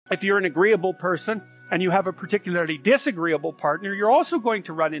if you're an agreeable person and you have a particularly disagreeable partner, you're also going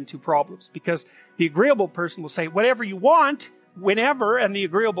to run into problems, because the agreeable person will say whatever you want, whenever, and the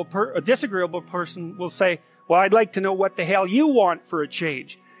disagreeable person will say, well, I'd like to know what the hell you want for a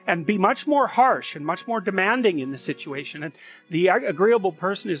change, and be much more harsh and much more demanding in the situation. And the agreeable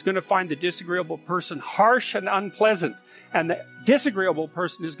person is going to find the disagreeable person harsh and unpleasant, and the disagreeable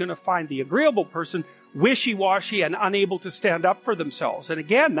person is going to find the agreeable person wishy-washy and unable to stand up for themselves. And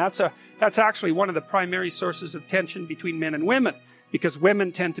again, that's actually one of the primary sources of tension between men and women, because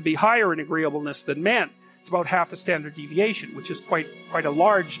women tend to be higher in agreeableness than men. It's about half a standard deviation, which is quite a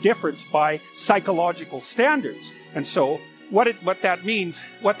large difference by psychological standards. And so what that means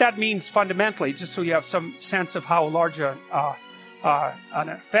fundamentally, just so you have some sense of how large an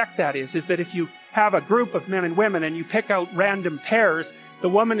effect that is that if you have a group of men and women and you pick out random pairs, the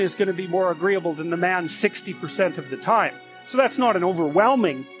woman is going to be more agreeable than the man 60% of the time. So that's not an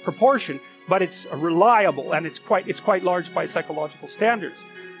overwhelming proportion, but it's reliable, and it's quite large by psychological standards.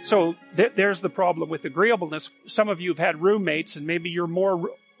 So there's the problem with agreeableness. Some of you have had roommates, and maybe you're more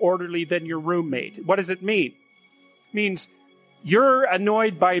orderly than your roommate. What does it mean? It means you're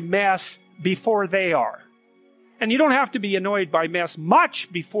annoyed by mess before they are. And you don't have to be annoyed by mess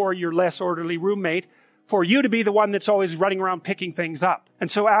much before your less orderly roommate for you to be the one that's always running around picking things up. And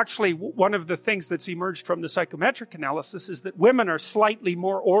so actually, one of the things that's emerged from the psychometric analysis is that women are slightly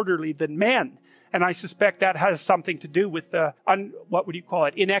more orderly than men. And I suspect that has something to do with the,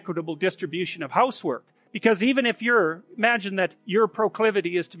 inequitable distribution of housework. Because even if imagine that your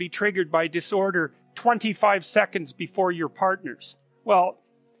proclivity is to be triggered by disorder 25 seconds before your partner's. Well,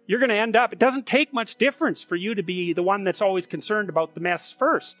 you're going to end up, it doesn't take much difference for you to be the one that's always concerned about the mess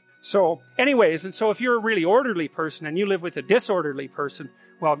first. So anyways, and so if you're a really orderly person and you live with a disorderly person,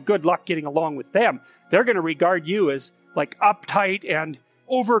 well, good luck getting along with them. They're going to regard you as like uptight and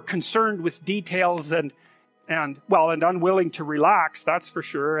over concerned with details and unwilling to relax, that's for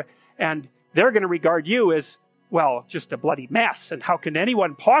sure. And they're going to regard you as, well, just a bloody mess. And how can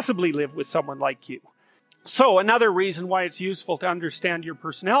anyone possibly live with someone like you? So another reason why it's useful to understand your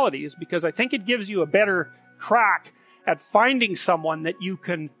personality is because I think it gives you a better crack at finding someone that you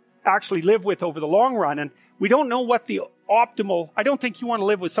can actually live with over the long run. And we don't know what the optimal, I don't think you want to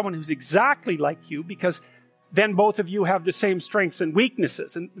live with someone who's exactly like you, because then both of you have the same strengths and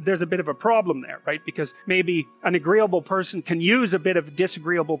weaknesses. And there's a bit of a problem there, right? Because maybe an agreeable person can use a bit of a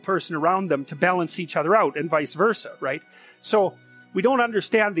disagreeable person around them to balance each other out, and vice versa, right? So we don't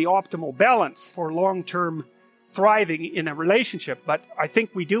understand the optimal balance for long-term thriving in a relationship, but I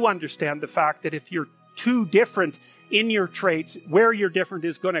think we do understand the fact that if you're too different in your traits, where you're different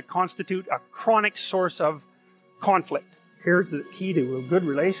is going to constitute a chronic source of conflict. Here's the key to a good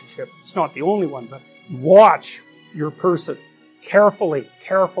relationship. It's not the only one, but watch your person carefully.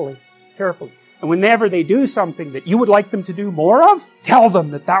 And whenever they do something that you would like them to do more of, tell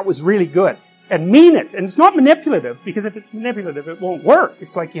them that was really good. And mean it. And it's not manipulative, because if it's manipulative, it won't work.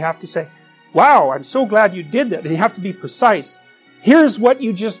 It's like you have to say, wow, I'm so glad you did that. And you have to be precise. Here's what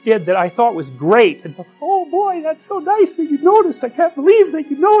you just did that I thought was great. And, oh boy, that's so nice that you noticed. I can't believe that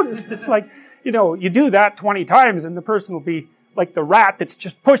you noticed. It's like, you do that 20 times and the person will be like the rat that's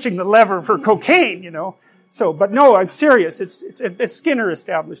just pushing the lever for cocaine, So, but no, I'm serious. It's Skinner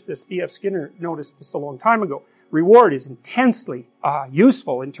established this. B.F. Skinner noticed this a long time ago. Reward is intensely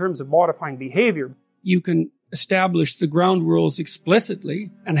useful in terms of modifying behavior. You can establish the ground rules explicitly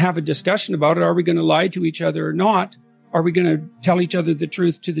and have a discussion about it. Are we going to lie to each other or not? Are we going to tell each other the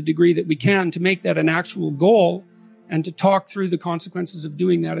truth to the degree that we can, to make that an actual goal and to talk through the consequences of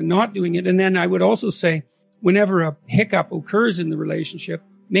doing that and not doing it? And then I would also say, whenever a hiccup occurs in the relationship,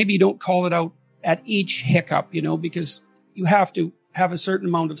 maybe you don't call it out at each hiccup, because you have to have a certain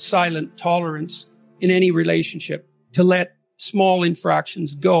amount of silent tolerance in any relationship to let small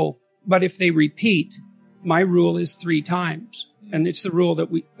infractions go. But if they repeat, my rule is 3 times. And it's the rule that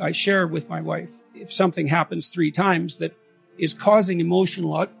I share with my wife. If something happens 3 times that is causing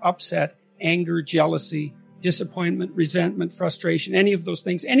emotional upset, anger, jealousy, disappointment, resentment, frustration, any of those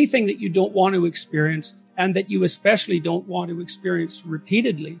things, anything that you don't want to experience and that you especially don't want to experience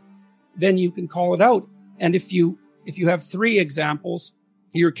repeatedly, then you can call it out. And if you have 3 examples,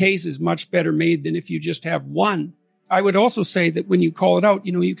 your case is much better made than if you just have 1. I would also say that when you call it out,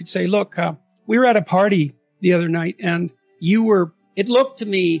 you could say, look, we were at a party the other night and it looked to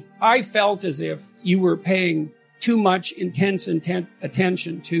me, I felt as if you were paying too much intense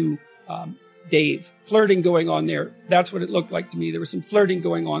attention to Dave. Flirting going on there. That's what it looked like to me. There was some flirting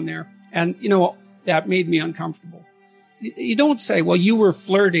going on there. And, that made me uncomfortable. You don't say, well, you were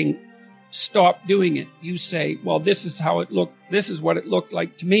flirting stop doing it. You say, well, this is how it looked. This is what it looked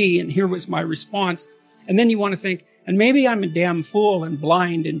like to me. And here was my response. And then you want to think, and maybe I'm a damn fool and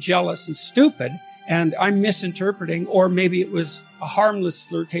blind and jealous and stupid, and I'm misinterpreting, or maybe it was a harmless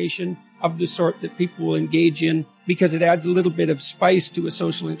flirtation of the sort that people will engage in because it adds a little bit of spice to a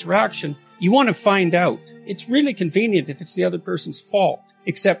social interaction. You want to find out. It's really convenient if it's the other person's fault,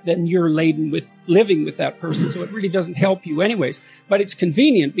 except then you're laden with living with that person, so it really doesn't help you anyways. But it's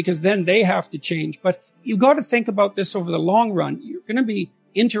convenient because then they have to change. But you've got to think about this over the long run. You're going to be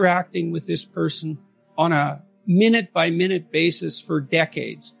interacting with this person on a minute-by-minute basis for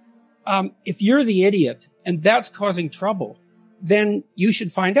decades. If you're the idiot and that's causing trouble, then you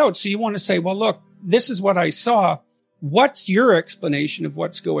should find out. So you want to say, well, look, this is what I saw. What's your explanation of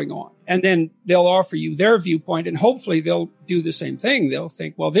what's going on? And then they'll offer you their viewpoint, and hopefully they'll do the same thing. They'll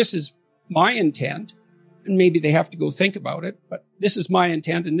think, well, this is my intent. And maybe they have to go think about it, but this is my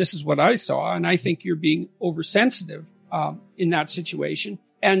intent and this is what I saw. And I think you're being oversensitive in that situation.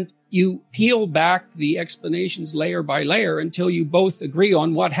 And you peel back the explanations layer by layer until you both agree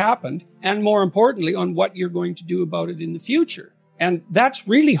on what happened, and more importantly, on what you're going to do about it in the future. And that's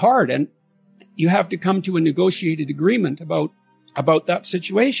really hard. And you have to come to a negotiated agreement about that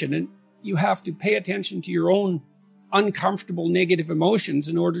situation. And you have to pay attention to your own uncomfortable negative emotions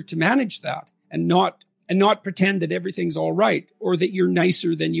in order to manage that, and not pretend that everything's all right, or that you're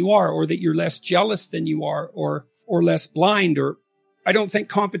nicer than you are, or that you're less jealous than you are, or less blind. Or I don't think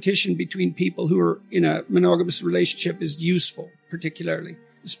competition between people who are in a monogamous relationship is useful, particularly.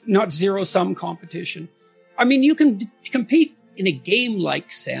 It's not zero-sum competition. I mean, you can compete in a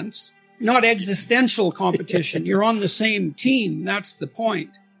game-like sense, not existential competition. You're on the same team. That's the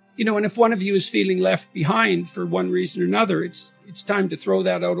point. And if one of you is feeling left behind for one reason or another, it's time to throw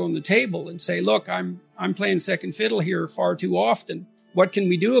that out on the table and say, look, I'm playing second fiddle here far too often. What can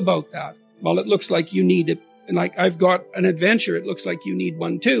we do about that? Well, it looks like you need it. And like I've got an adventure, it looks like you need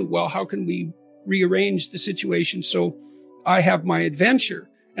one too. Well, how can we rearrange the situation so I have my adventure?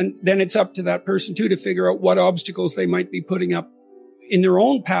 And then it's up to that person too to figure out what obstacles they might be putting up in their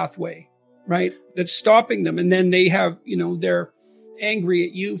own pathway, right? That's stopping them. And then they have, they're angry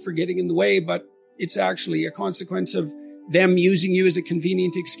at you for getting in the way, but it's actually a consequence of them using you as a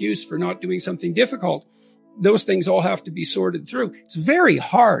convenient excuse for not doing something difficult. Those things all have to be sorted through. It's very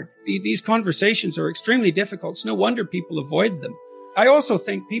hard. These conversations are extremely difficult. It's no wonder people avoid them. I also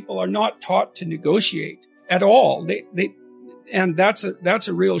think people are not taught to negotiate at all. And that's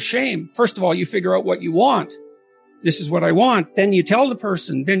a real shame. First of all, you figure out what you want. This is what I want. Then you tell the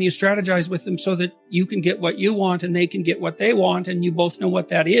person, then you strategize with them so that you can get what you want and they can get what they want, and you both know what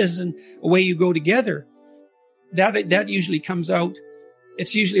that is, and away you go together. That usually comes out.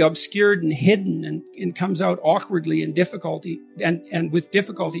 It's usually obscured and hidden and comes out awkwardly and difficulty and with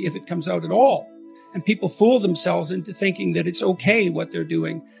difficulty if it comes out at all. And people fool themselves into thinking that it's okay what they're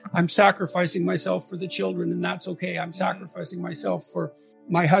doing. I'm sacrificing myself for the children, and that's okay. I'm sacrificing myself for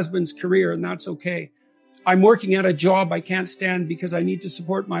my husband's career, and that's okay. I'm working at a job I can't stand because I need to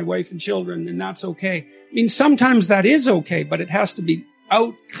support my wife and children, and that's okay. I mean, sometimes that is okay, but it has to be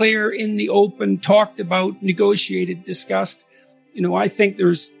out, clear, in the open, talked about, negotiated, discussed. I think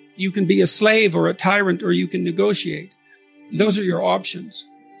you can be a slave or a tyrant, or you can negotiate. Those are your options.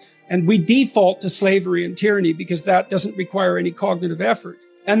 And we default to slavery and tyranny because that doesn't require any cognitive effort.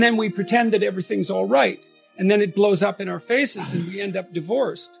 And then we pretend that everything's all right. And then it blows up in our faces and we end up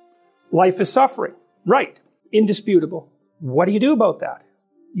divorced. Life is suffering. Right. Indisputable. What do you do about that?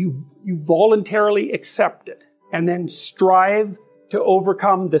 You voluntarily accept it and then strive to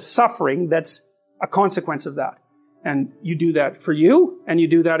overcome the suffering that's a consequence of that. And you do that for you, and you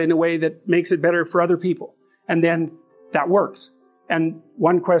do that in a way that makes it better for other people. And then that works. And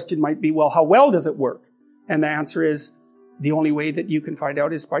one question might be, well, how well does it work? And the answer is, the only way that you can find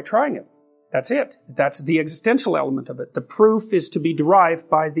out is by trying it. That's it. That's the existential element of it. The proof is to be derived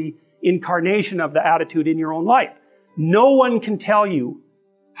by the incarnation of the attitude in your own life. No one can tell you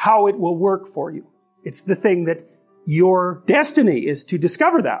how it will work for you. It's the thing that your destiny is to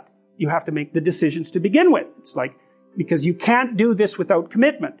discover that. You have to make the decisions to begin with. It's like, because you can't do this without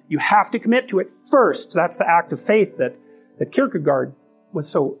commitment. You have to commit to it first. That's the act of faith that Kierkegaard was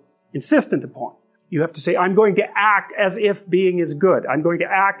so insistent upon. You have to say, I'm going to act as if being is good. I'm going to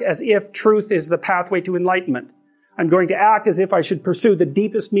act as if truth is the pathway to enlightenment. I'm going to act as if I should pursue the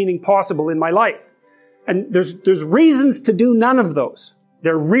deepest meaning possible in my life. And there's reasons to do none of those.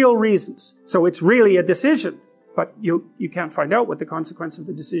 They're real reasons. So it's really a decision. But you can't find out what the consequence of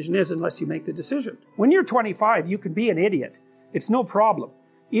the decision is unless you make the decision. When you're 25, you can be an idiot. It's no problem.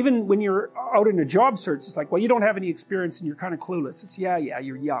 Even when you're out in a job search, it's like, well, you don't have any experience and you're kind of clueless. It's, yeah,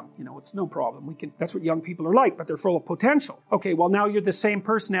 you're young. It's no problem. That's what young people are like, but they're full of potential. Okay, well, now you're the same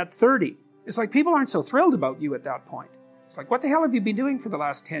person at 30. It's like people aren't so thrilled about you at that point. It's like, what the hell have you been doing for the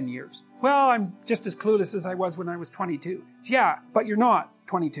last 10 years? Well, I'm just as clueless as I was when I was 22. It's, yeah, but you're not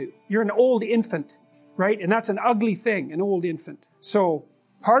 22. You're an old infant, right? And that's an ugly thing, an old infant. So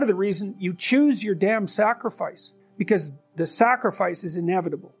part of the reason you choose your damn sacrifice, because the sacrifice is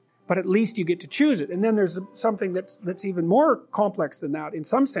inevitable, but at least you get to choose it. And then there's something that's even more complex than that in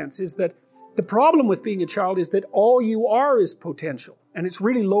some sense, is that the problem with being a child is that all you are is potential. And it's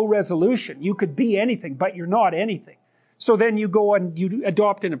really low resolution. You could be anything, but you're not anything. So then you go and you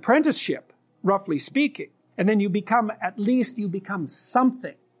adopt an apprenticeship, roughly speaking. And then you become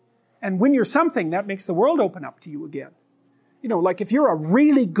something. And when you're something, that makes the world open up to you again. Like if you're a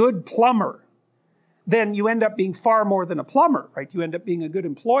really good plumber, then you end up being far more than a plumber, right? You end up being a good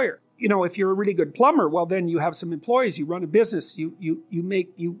employer. If you're a really good plumber, well, then you have some employees, you run a business,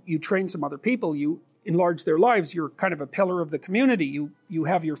 you train some other people, you enlarge their lives, you're kind of a pillar of the community, you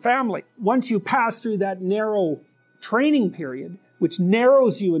have your family. Once you pass through that narrow training period, which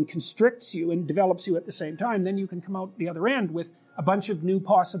narrows you and constricts you and develops you at the same time, then you can come out the other end with a bunch of new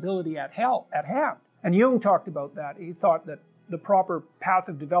possibility at hand. And Jung talked about that. He thought that the proper path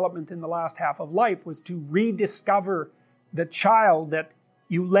of development in the last half of life was to rediscover the child that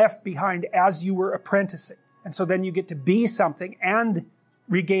you left behind as you were apprenticing. And so then you get to be something and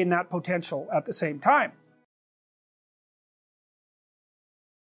regain that potential at the same time.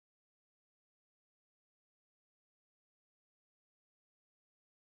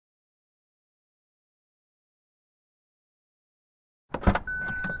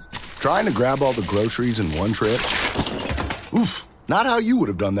 Trying to grab all the groceries in one trip? Oof, not how you would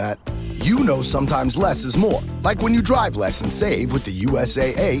have done that. Sometimes less is more. Like when you drive less and save with the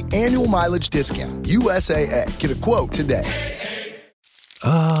USAA annual mileage discount. USAA. Get a quote today.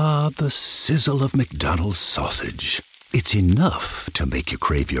 Ah, the sizzle of McDonald's sausage. It's enough to make you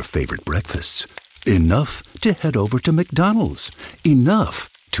crave your favorite breakfasts. Enough to head over to McDonald's. Enough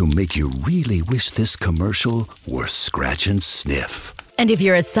to make you really wish this commercial were scratch and sniff. And if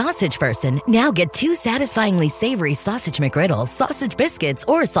you're a sausage person, now get 2 satisfyingly savory sausage McGriddles, sausage biscuits,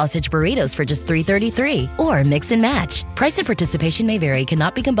 or sausage burritos for just $3.33. Or mix and match. Price and participation may vary.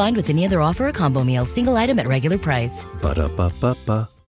 Cannot be combined with any other offer or combo meal. Single item at regular price. Ba-da-ba-ba-ba.